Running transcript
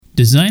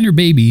designer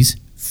babies,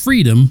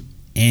 freedom,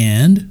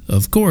 and,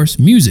 of course,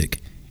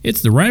 music.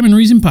 It's the Rhyme and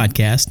Reason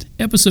Podcast,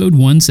 episode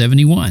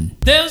 171.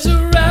 There's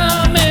a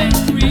rhyme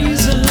and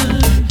reason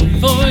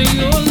for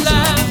your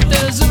life.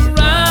 There's a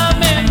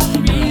rhyme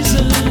and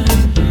reason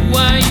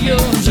why you're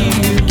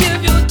here.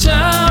 Give your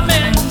time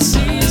and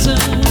season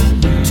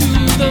to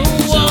the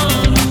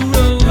one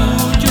who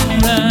wrote your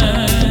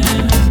rhyme.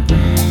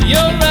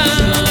 Your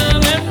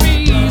rhyme and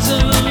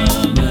reason.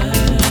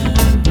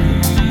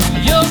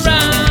 Your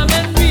rhyme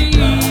and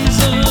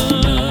reason.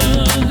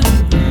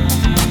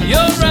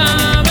 Your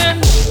rhyme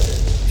and...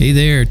 Hey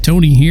there,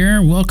 Tony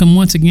here. Welcome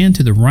once again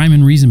to the Rhyme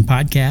and Reason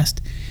Podcast.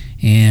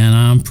 And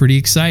I'm pretty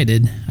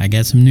excited. I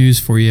got some news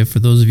for you for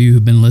those of you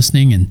who've been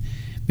listening and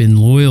been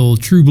loyal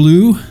True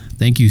Blue.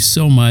 Thank you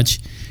so much.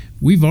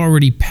 We've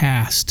already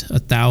passed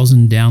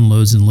 1,000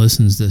 downloads and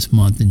listens this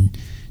month in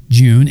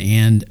June,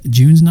 and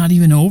June's not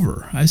even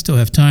over. I still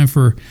have time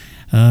for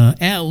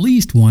at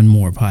least one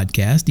more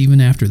podcast, even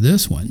after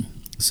this one.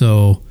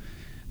 So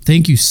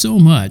thank you so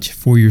much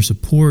for your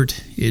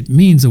support. It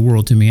means the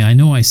world to me. I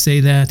know I say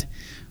that,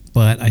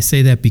 but I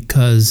say that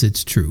because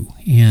it's true.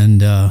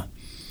 And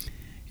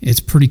it's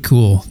pretty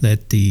cool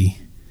that the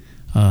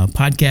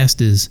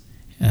podcast is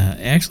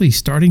actually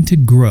starting to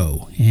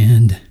grow.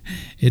 And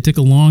it took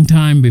a long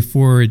time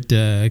before it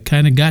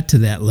kind of got to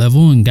that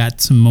level and got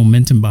some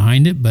momentum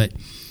behind it. But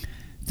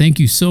thank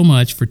you so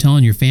much for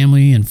telling your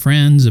family and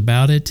friends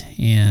about it.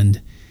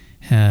 And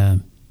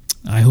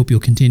I hope you'll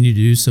continue to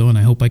do so. And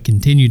I hope I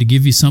continue to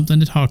give you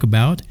something to talk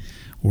about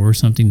or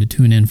something to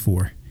tune in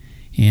for.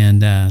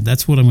 And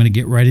that's what I'm going to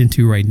get right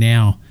into right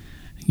now.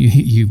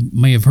 You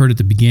may have heard at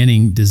the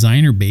beginning,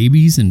 designer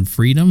babies and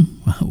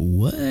freedom.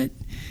 What?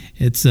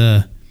 It's,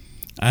 I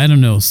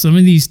don't know. Some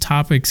of these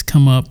topics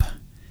come up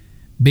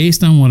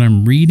based on what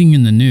I'm reading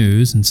in the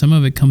news, and some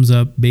of it comes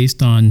up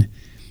based on,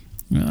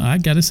 I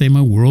got to say,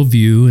 my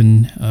worldview.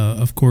 And,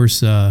 of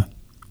course, I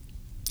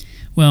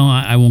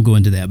won't go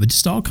into that, but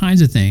just all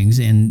kinds of things.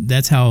 And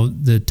that's how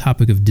the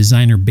topic of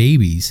designer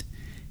babies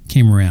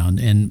came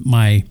around. And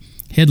my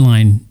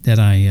headline that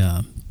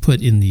I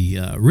put in the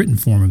written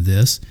form of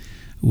this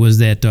was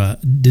that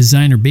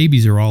designer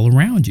babies are all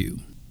around you.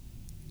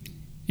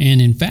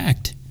 And in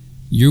fact,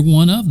 you're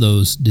one of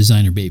those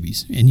designer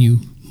babies, and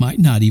you might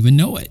not even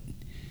know it.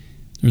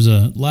 There's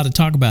a lot of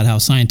talk about how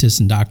scientists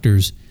and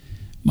doctors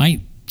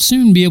might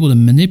soon be able to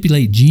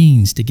manipulate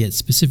genes to get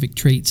specific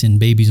traits in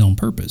babies on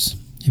purpose.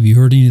 Have you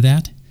heard any of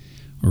that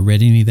or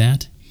read any of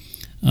that?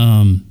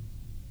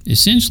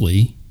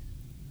 Essentially,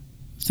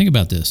 think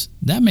about this.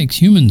 That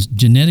makes humans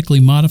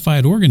genetically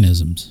modified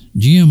organisms,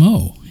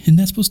 GMO. Isn't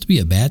that supposed to be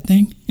a bad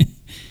thing?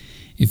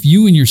 If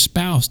you and your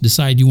spouse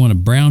decide you want a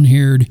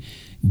brown-haired,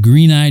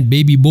 green-eyed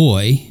baby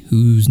boy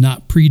who's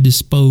not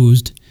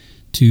predisposed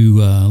to,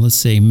 let's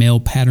say, male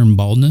pattern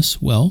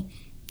baldness, well,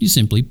 you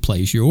simply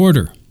place your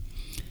order.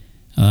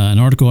 An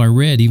article I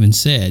read even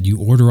said you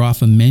order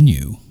off a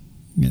menu.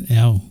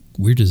 How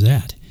weird is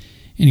that?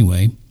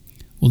 Anyway,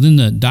 well, then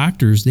the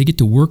doctors, they get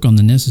to work on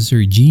the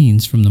necessary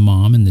genes from the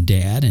mom and the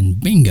dad, and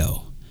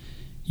bingo,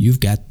 you've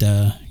got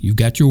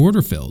your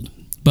order filled.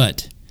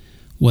 But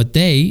what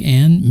they,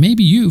 and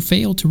maybe you,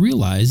 fail to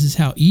realize is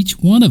how each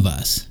one of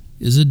us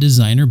is a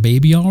designer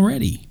baby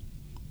already.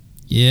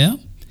 Yeah,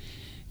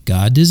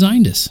 God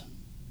designed us.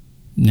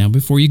 Now,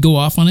 before you go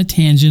off on a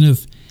tangent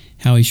of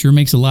how he sure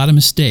makes a lot of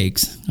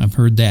mistakes, I've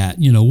heard that.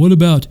 What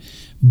about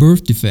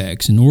birth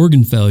defects and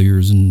organ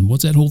failures, and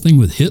what's that whole thing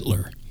with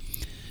Hitler?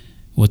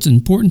 Well, it's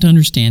important to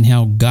understand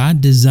how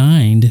God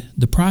designed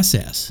the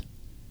process,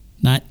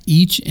 not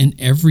each and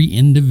every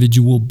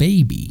individual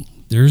baby.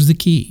 There's the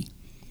key.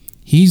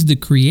 He's the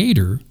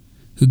creator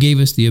who gave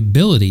us the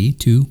ability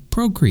to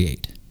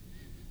procreate.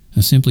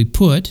 Now, simply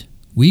put,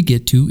 we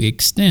get to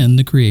extend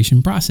the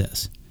creation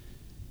process.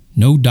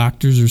 No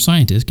doctors or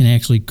scientists can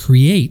actually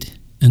create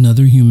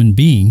another human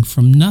being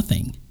from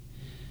nothing.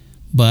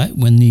 But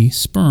when the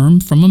sperm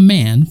from a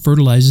man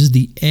fertilizes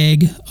the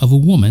egg of a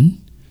woman,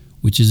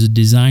 which is a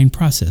design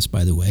process,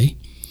 by the way,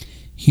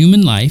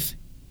 human life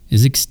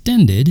is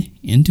extended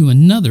into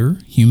another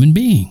human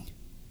being.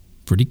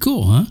 Pretty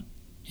cool, huh?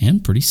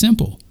 And pretty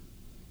simple.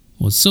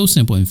 Well, it's so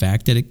simple, in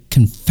fact, that it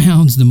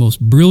confounds the most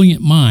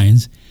brilliant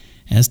minds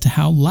as to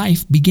how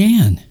life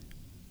began.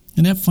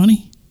 Isn't that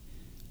funny?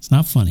 It's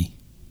not funny.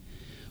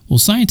 Well,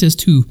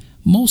 scientists who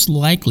most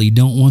likely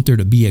don't want there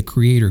to be a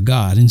creator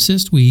God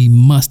insist we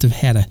must have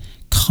had a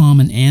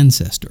common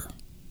ancestor.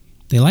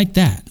 They like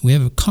that. We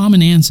have a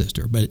common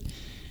ancestor, but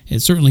it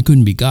certainly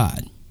couldn't be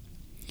God.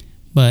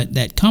 But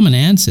that common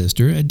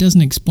ancestor, it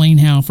doesn't explain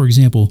how, for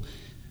example,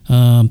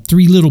 3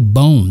 little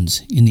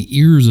bones in the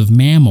ears of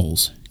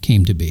mammals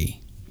came to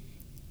be.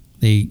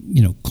 They,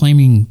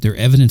 claiming their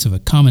evidence of a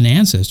common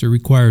ancestor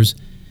requires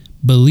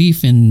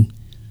belief in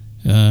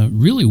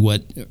really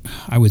what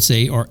I would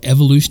say are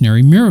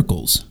evolutionary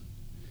miracles.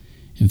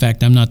 In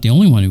fact, I'm not the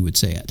only one who would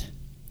say it.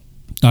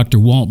 Dr.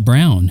 Walt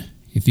Brown,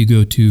 if you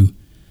go to,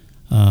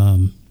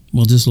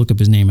 just look up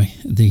his name.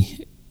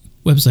 The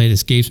website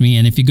escapes me.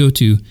 And if you go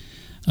to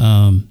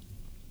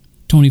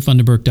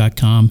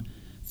TonyFunderburk.com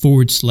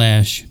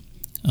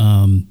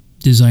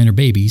designer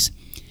babies,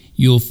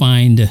 you'll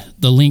find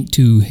the link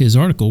to his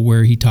article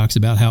where he talks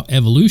about how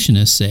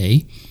evolutionists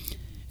say,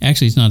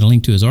 actually it's not a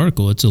link to his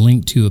article, it's a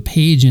link to a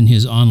page in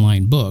his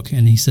online book,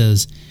 and he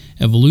says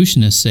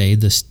evolutionists say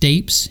the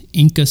stapes,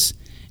 incus,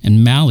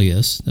 and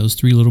malleus, those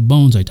three little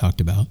bones I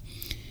talked about,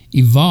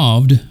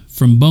 evolved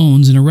from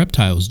bones in a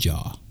reptile's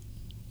jaw.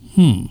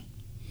 And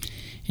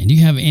do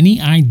you have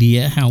any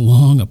idea how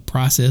long a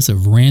process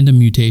of random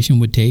mutation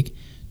would take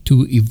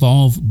to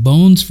evolve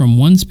bones from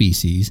one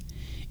species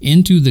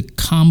into the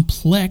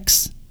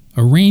complex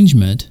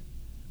arrangement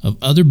of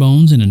other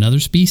bones in another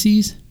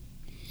species?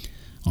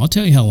 I'll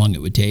tell you how long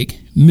it would take.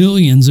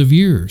 Millions of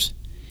years.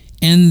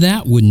 And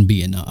that wouldn't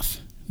be enough.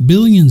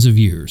 Billions of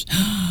years.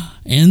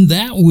 And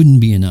that wouldn't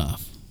be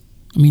enough.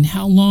 I mean,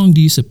 how long do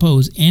you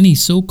suppose any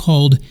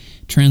so-called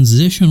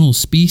transitional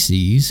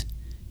species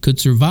could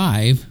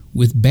survive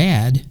with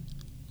bad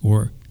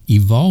or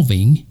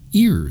evolving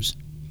ears?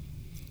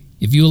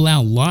 If you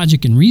allow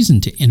logic and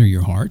reason to enter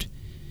your heart,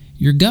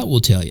 your gut will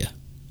tell you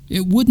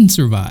it wouldn't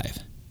survive.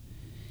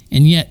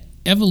 And yet,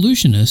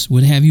 evolutionists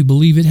would have you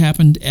believe it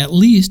happened at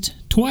least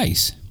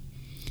twice.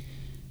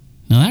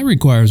 Now that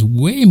requires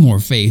way more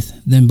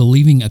faith than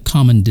believing a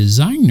common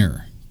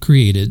designer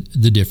created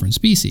the different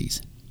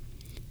species.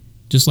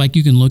 Just like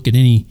you can look at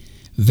any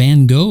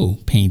Van Gogh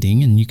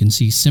painting and you can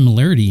see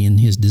similarity in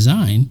his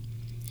design,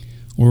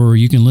 or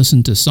you can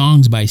listen to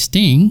songs by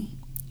Sting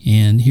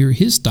and hear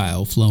his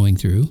style flowing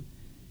through,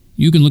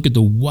 you can look at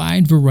the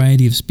wide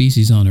variety of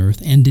species on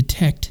Earth and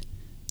detect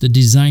the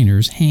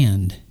designer's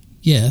hand.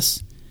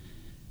 Yes,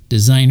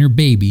 designer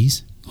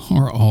babies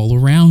are all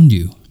around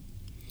you.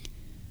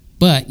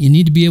 But you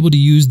need to be able to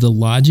use the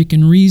logic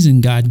and reason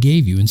God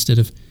gave you instead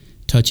of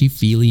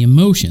touchy-feely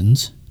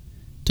emotions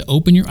to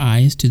open your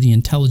eyes to the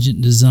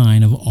intelligent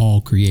design of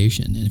all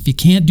creation. And if you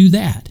can't do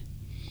that,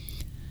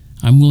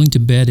 I'm willing to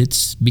bet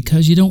it's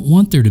because you don't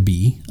want there to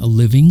be a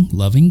living,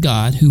 loving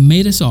God who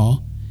made us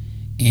all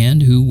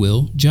and who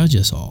will judge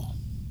us all.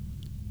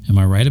 Am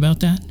I right about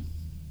that?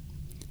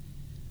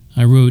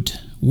 I wrote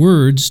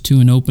words to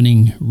an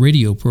opening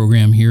radio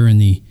program here in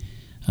the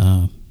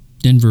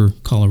Denver,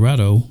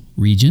 Colorado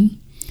region,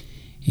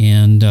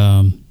 and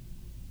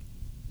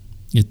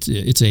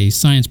it's a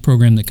science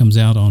program that comes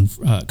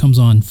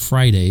on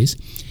Fridays.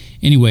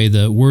 Anyway,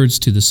 the words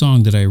to the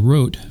song that I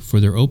wrote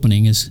for their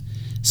opening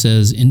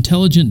says,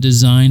 "Intelligent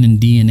design and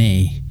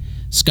DNA.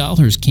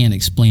 Scholars can't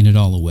explain it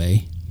all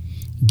away.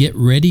 Get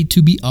ready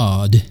to be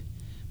awed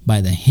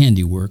by the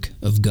handiwork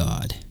of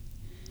God."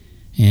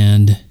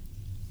 And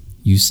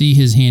you see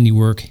his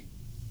handiwork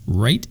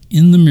right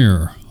in the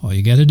mirror. All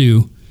you got to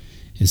do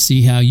is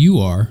see how you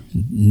are.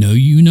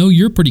 You know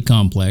you're pretty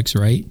complex,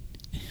 right?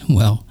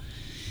 Well,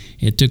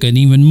 it took an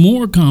even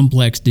more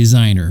complex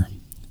designer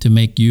to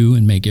make you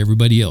and make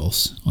everybody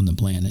else on the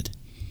planet.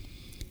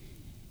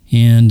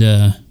 And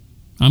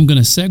I'm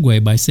going to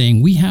segue by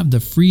saying we have the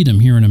freedom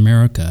here in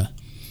America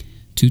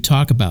to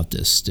talk about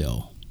this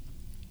still.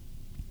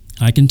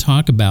 I can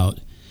talk about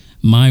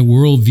my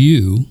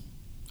worldview.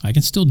 I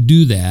can still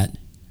do that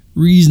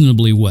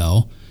reasonably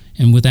well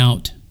and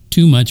without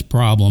too much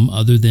problem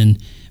other than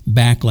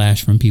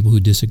backlash from people who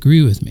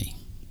disagree with me.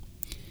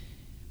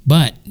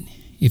 But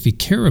if you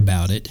care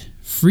about it,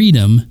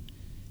 freedom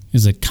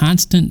is a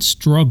constant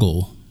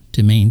struggle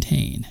to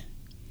maintain.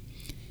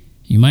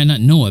 You might not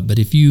know it, but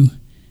if you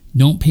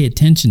don't pay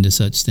attention to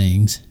such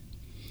things,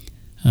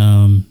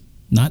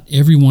 not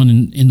everyone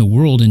in the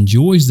world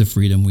enjoys the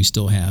freedom we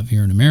still have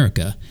here in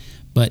America,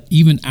 but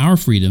even our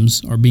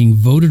freedoms are being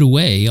voted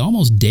away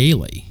almost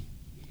daily.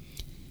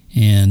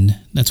 And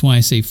that's why I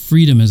say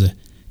freedom is a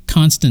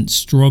constant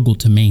struggle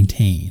to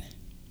maintain.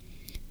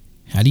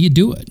 How do you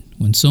do it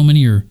when so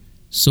many are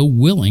so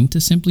willing to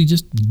simply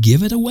just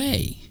give it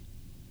away?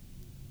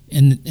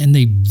 And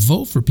they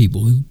vote for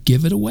people who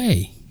give it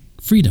away.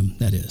 Freedom,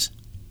 that is.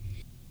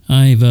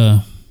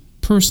 I've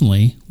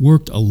personally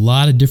worked a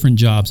lot of different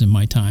jobs in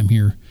my time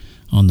here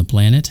on the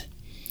planet.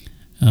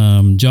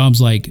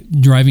 Jobs like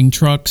driving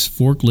trucks,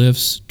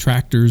 forklifts,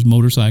 tractors,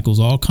 motorcycles,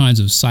 all kinds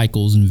of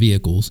cycles and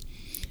vehicles.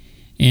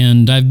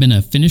 And I've been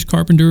a finish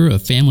carpenter, a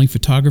family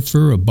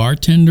photographer, a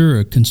bartender,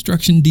 a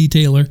construction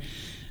detailer,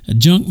 a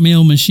junk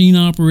mail machine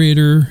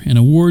operator, an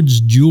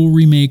awards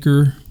jewelry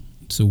maker.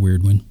 It's a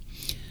weird one.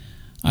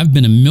 I've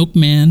been a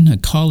milkman, a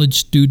college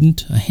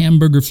student, a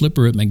hamburger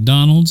flipper at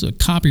McDonald's, a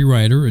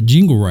copywriter, a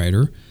jingle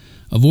writer,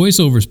 a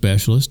voiceover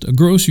specialist, a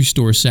grocery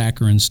store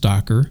sacker and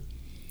stocker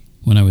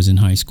when I was in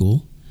high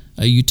school,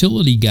 a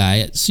utility guy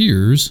at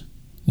Sears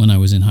when I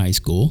was in high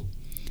school.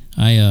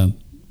 I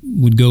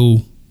would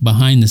go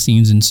behind the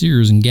scenes in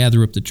Sears and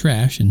gather up the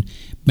trash and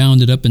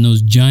bound it up in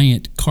those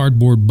giant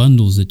cardboard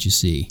bundles that you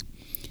see.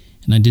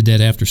 And I did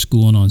that after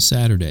school and on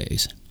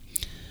Saturdays.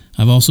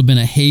 I've also been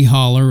a hay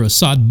hauler, a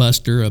sod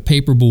buster, a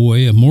paper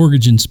boy, a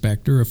mortgage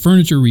inspector, a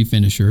furniture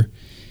refinisher,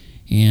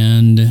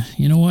 and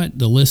you know what?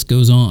 The list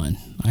goes on.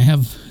 I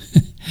have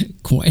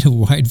quite a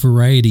wide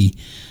variety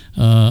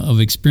of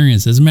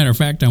experience. As a matter of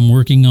fact, I'm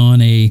working on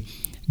a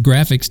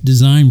graphics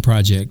design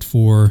project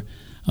for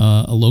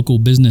a local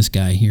business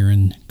guy here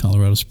in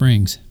Colorado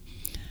Springs.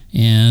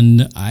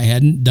 And I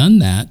hadn't done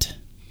that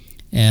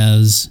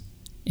as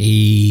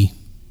a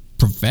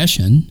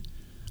profession.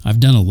 I've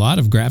done a lot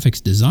of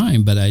graphics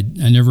design, but I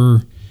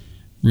never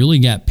really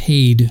got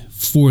paid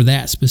for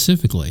that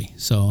specifically.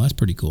 So that's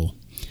pretty cool.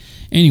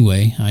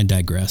 Anyway, I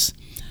digress.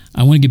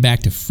 I want to get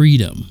back to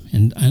freedom,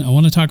 and I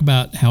want to talk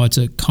about how it's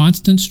a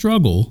constant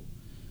struggle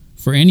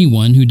for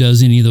anyone who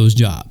does any of those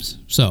jobs.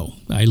 So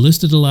I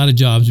listed a lot of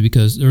jobs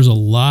because there's a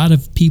lot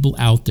of people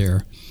out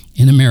there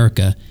in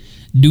America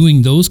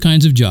doing those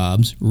kinds of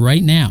jobs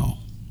right now,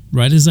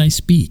 right as I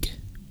speak.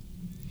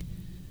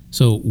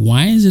 So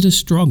why is it a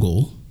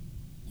struggle?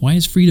 Why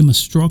is freedom a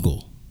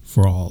struggle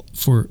for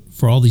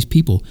all these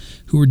people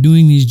who are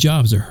doing these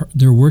jobs?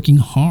 They're working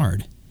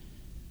hard.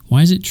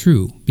 Why is it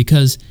true?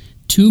 Because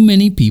too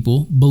many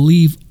people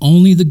believe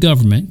only the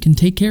government can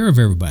take care of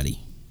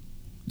everybody.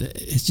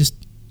 It's just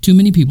too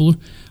many people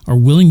are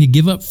willing to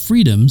give up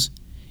freedoms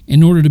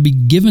in order to be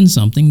given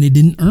something they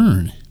didn't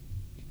earn.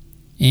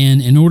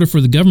 And in order for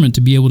the government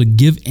to be able to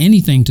give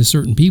anything to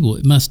certain people,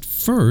 it must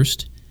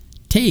first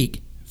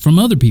take from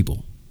other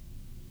people.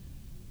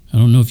 I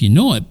don't know if you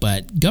know it,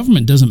 but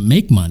government doesn't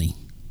make money.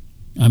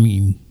 I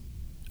mean,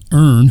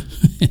 earn.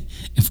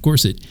 Of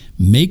course, it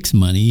makes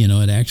money.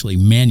 It actually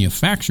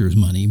manufactures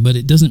money, but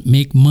it doesn't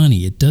make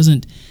money.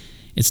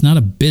 It's not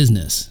a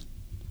business.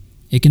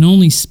 It can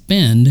only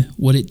spend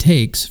what it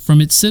takes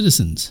from its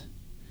citizens.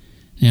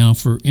 Now,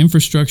 for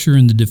infrastructure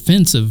and the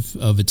defense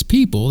of its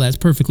people, that's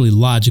perfectly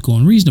logical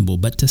and reasonable.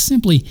 But to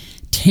simply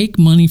take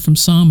money from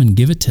some and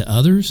give it to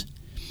others,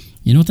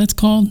 you know what that's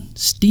called?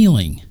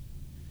 Stealing.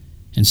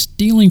 And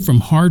stealing from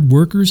hard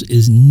workers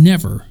is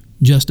never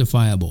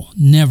justifiable.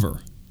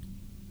 Never.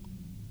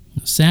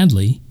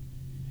 Sadly,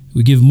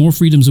 we give more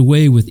freedoms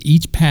away with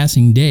each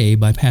passing day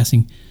by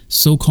passing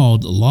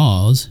so-called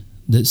laws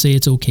that say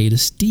it's okay to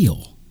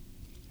steal.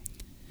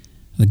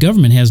 The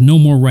government has no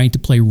more right to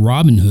play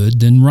Robin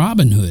Hood than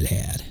Robin Hood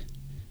had.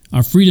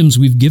 Our freedoms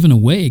we've given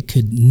away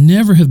could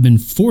never have been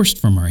forced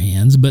from our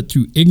hands, but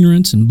through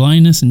ignorance and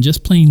blindness and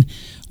just plain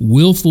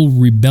willful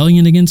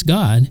rebellion against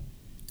God,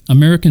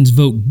 Americans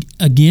vote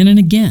again and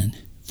again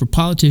for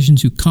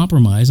politicians who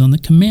compromise on the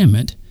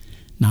commandment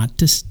not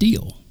to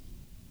steal.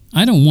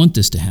 I don't want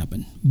this to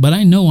happen, but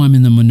I know I'm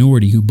in the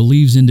minority who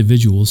believes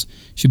individuals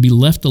should be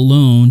left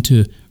alone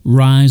to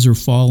rise or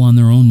fall on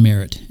their own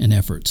merit and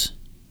efforts.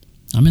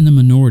 I'm in the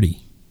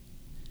minority.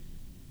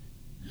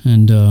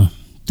 And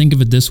think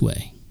of it this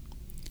way.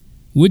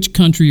 Which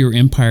country or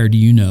empire do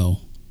you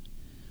know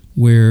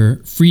where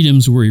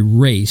freedoms were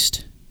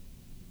erased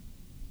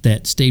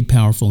that stayed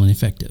powerful and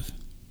effective?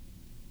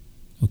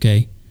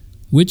 Okay?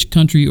 Which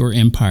country or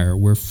empire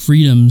where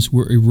freedoms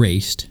were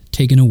erased,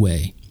 taken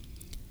away,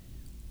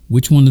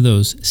 which one of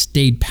those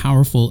stayed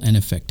powerful and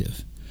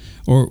effective?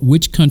 Or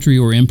which country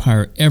or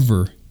empire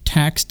ever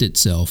taxed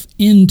itself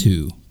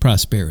into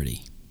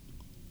prosperity?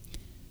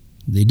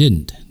 They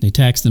didn't. They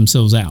taxed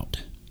themselves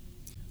out.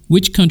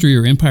 Which country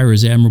or empire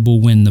is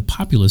admirable when the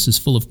populace is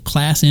full of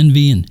class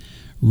envy and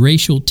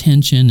racial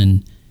tension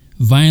and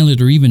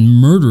violent or even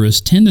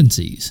murderous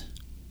tendencies?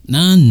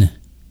 None.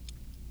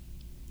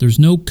 There's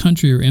no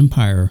country or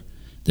empire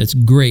that's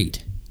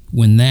great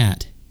when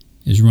that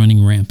is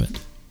running rampant.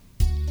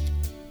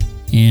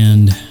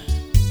 And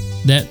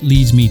that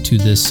leads me to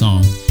this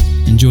song.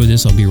 Enjoy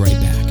this. I'll be right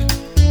back.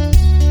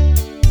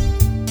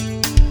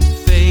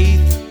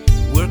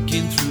 Faith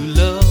working through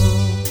love.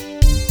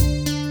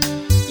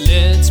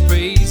 Let's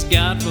praise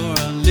God for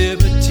our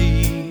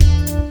liberty.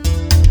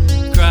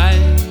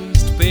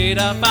 Christ paid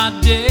off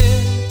our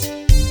debt.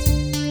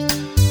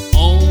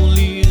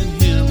 Only in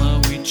Him are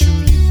we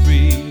truly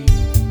free.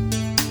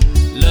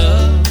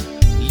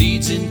 Love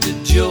leads into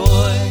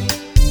joy.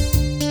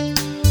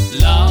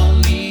 Law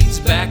leads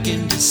back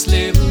into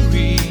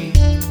slavery.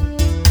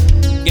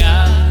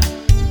 God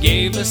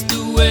gave us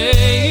the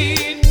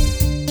way.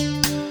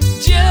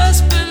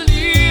 Just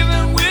believe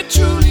and we're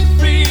truly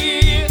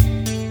free.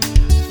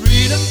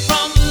 Freedom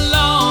from the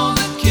law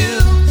that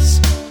kills.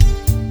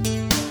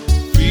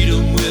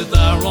 Freedom with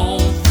our own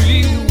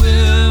free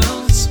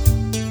wills.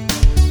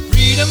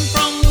 Freedom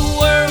from the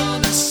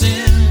world of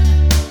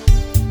sin.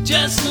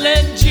 Just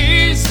let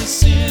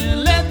Jesus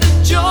in. Let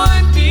the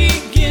joy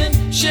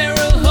begin. Share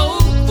a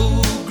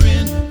hopeful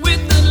grin.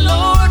 With the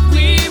Lord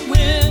we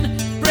win.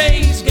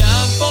 Praise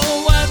God for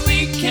what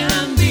we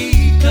can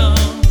become.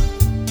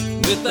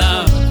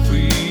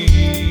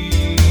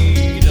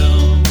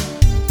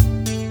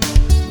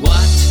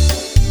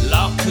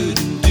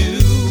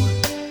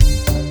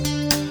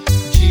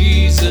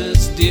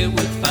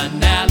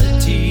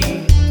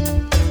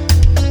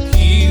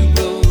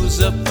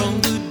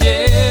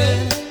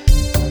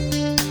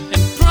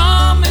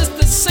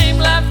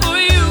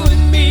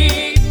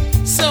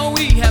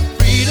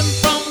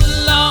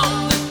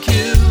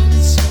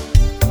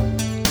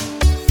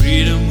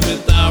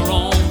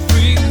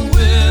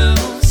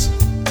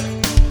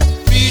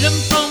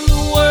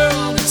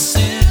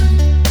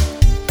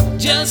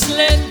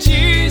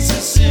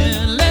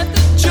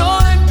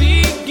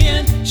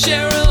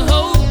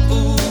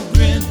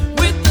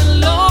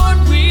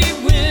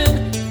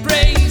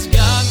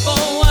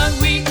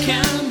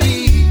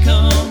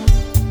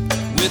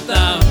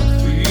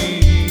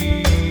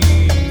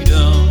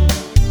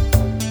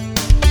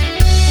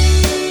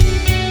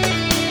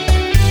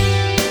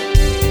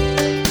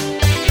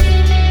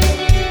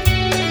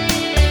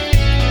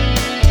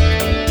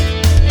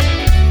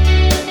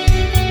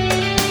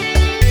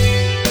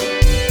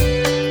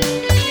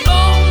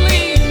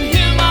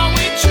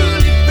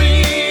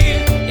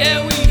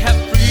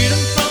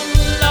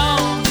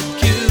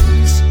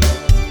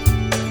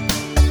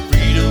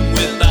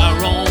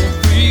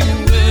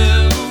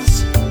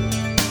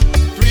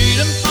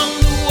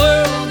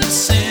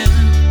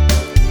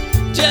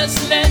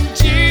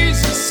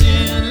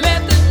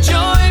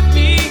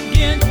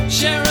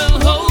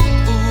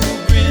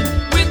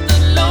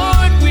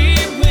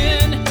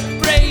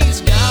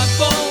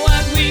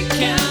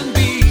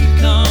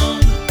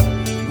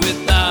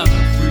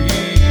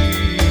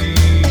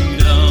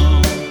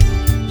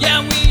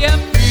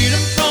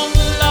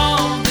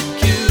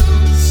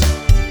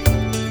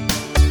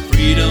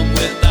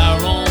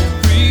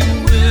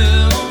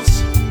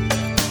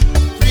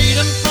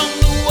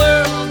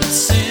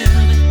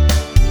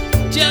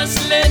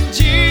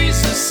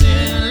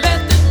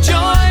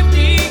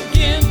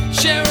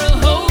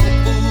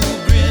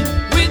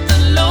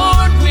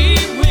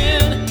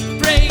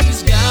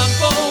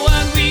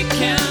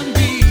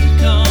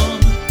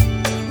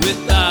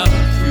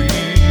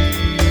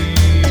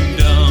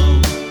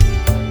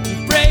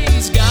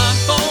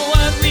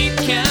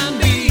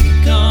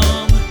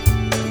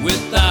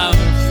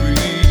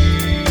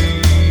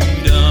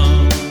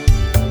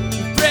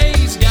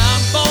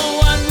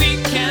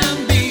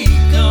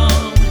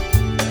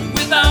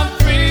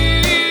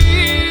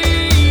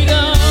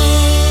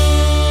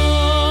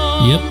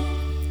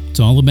 It's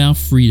all about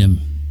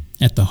freedom.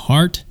 At the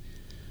heart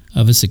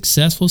of a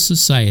successful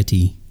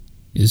society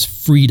is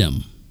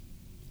freedom.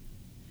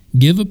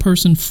 Give a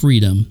person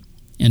freedom,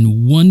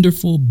 and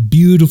wonderful,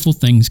 beautiful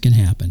things can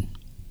happen.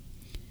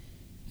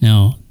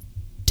 Now,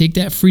 take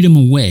that freedom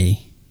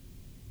away,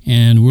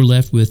 and we're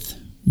left with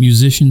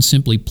musicians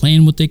simply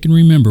playing what they can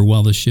remember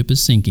while the ship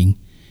is sinking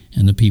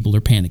and the people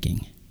are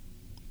panicking.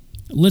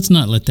 Let's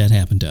not let that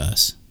happen to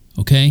us,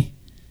 okay?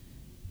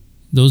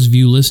 Those of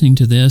you listening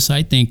to this,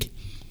 I think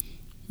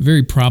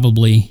very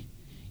probably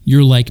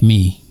you're like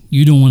me.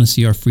 You don't want to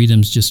see our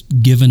freedoms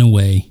just given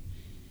away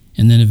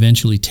and then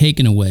eventually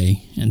taken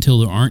away until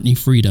there aren't any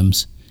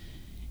freedoms,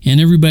 and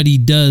everybody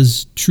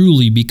does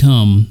truly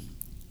become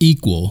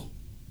equal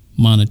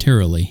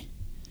monetarily,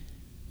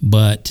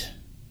 but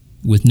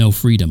with no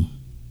freedom.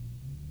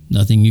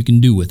 Nothing you can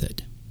do with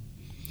it.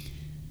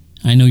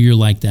 I know you're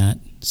like that,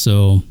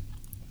 so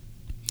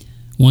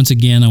once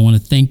again, I want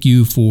to thank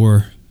you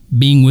for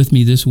being with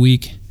me this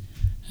week.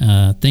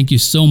 Thank you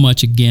so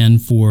much again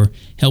for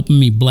helping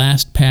me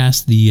blast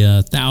past the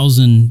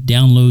 1,000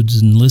 downloads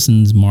and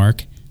listens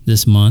mark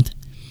this month.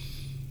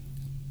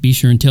 Be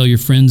sure and tell your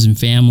friends and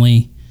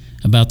family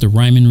about the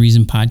Rhyme and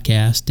Reason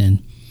podcast,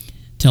 and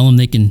tell them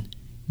they can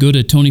go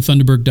to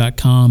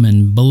TonyFunderberg.com,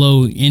 and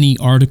below any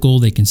article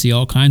they can see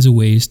all kinds of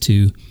ways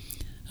to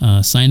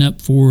sign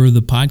up for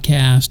the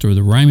podcast or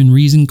the Rhyme and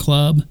Reason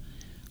Club,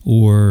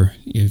 or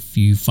if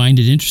you find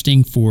it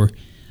interesting to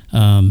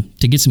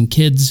get some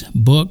kids'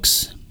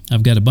 books.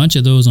 I've got a bunch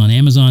of those on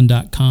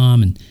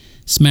Amazon.com and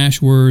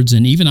Smashwords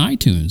and even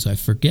iTunes. I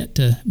forget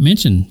to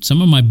mention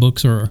some of my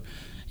books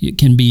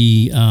can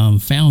be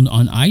found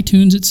on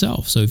iTunes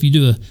itself. So if you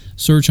do a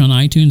search on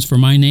iTunes for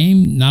my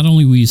name, not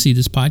only will you see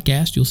this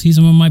podcast, you'll see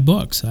some of my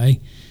books. I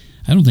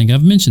don't think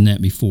I've mentioned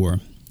that before.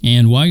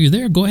 And while you're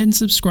there, go ahead and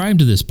subscribe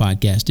to this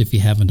podcast if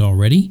you haven't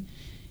already.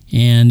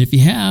 And if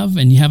you have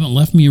and you haven't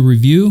left me a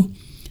review,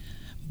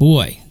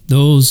 boy,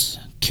 those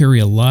carry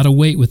a lot of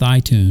weight with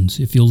iTunes.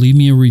 If you'll leave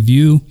me a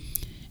review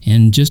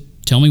and just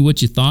tell me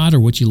what you thought or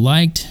what you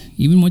liked,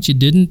 even what you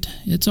didn't,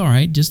 it's all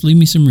right. Just leave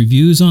me some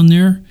reviews on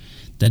there.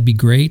 That'd be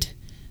great.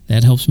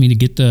 That helps me to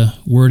get the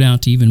word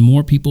out to even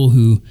more people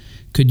who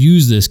could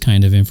use this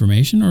kind of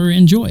information or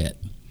enjoy it.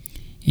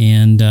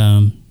 And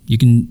you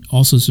can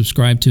also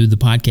subscribe to the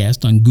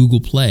podcast on Google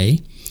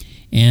Play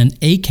and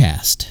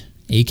acast.com,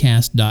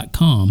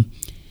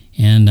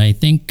 and I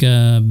think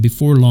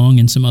before long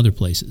in some other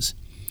places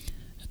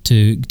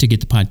to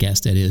get the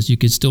podcast, that is. You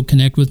could still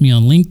connect with me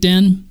on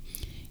LinkedIn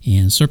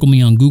and circle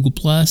me on Google+,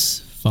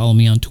 follow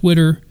me on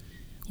Twitter,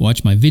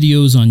 watch my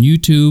videos on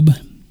YouTube.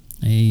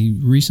 I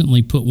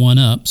recently put one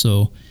up,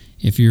 so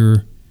if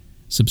you're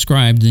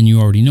subscribed, then you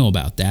already know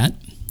about that.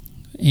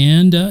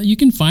 And you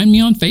can find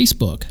me on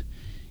Facebook,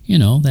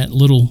 that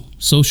little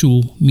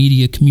social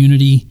media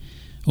community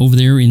over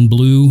there in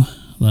blue.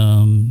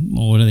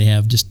 What do they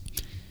have? Just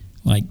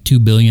like 2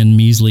 billion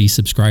measly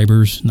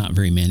subscribers. Not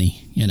very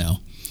many,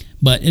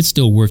 but it's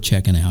still worth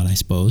checking out, I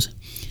suppose.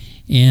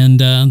 And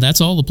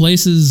that's all the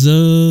places,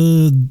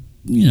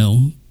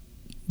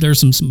 there's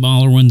some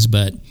smaller ones,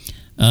 but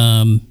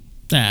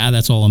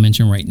that's all I'll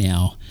mention right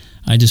now.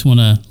 I just want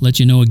to let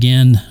you know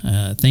again,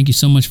 thank you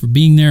so much for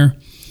being there,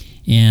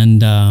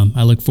 and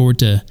I look forward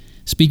to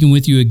speaking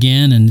with you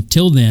again, and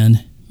until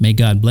then, may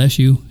God bless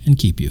you and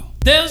keep you.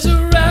 There's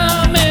a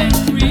rhyme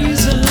and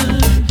reason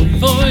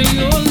for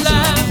your life.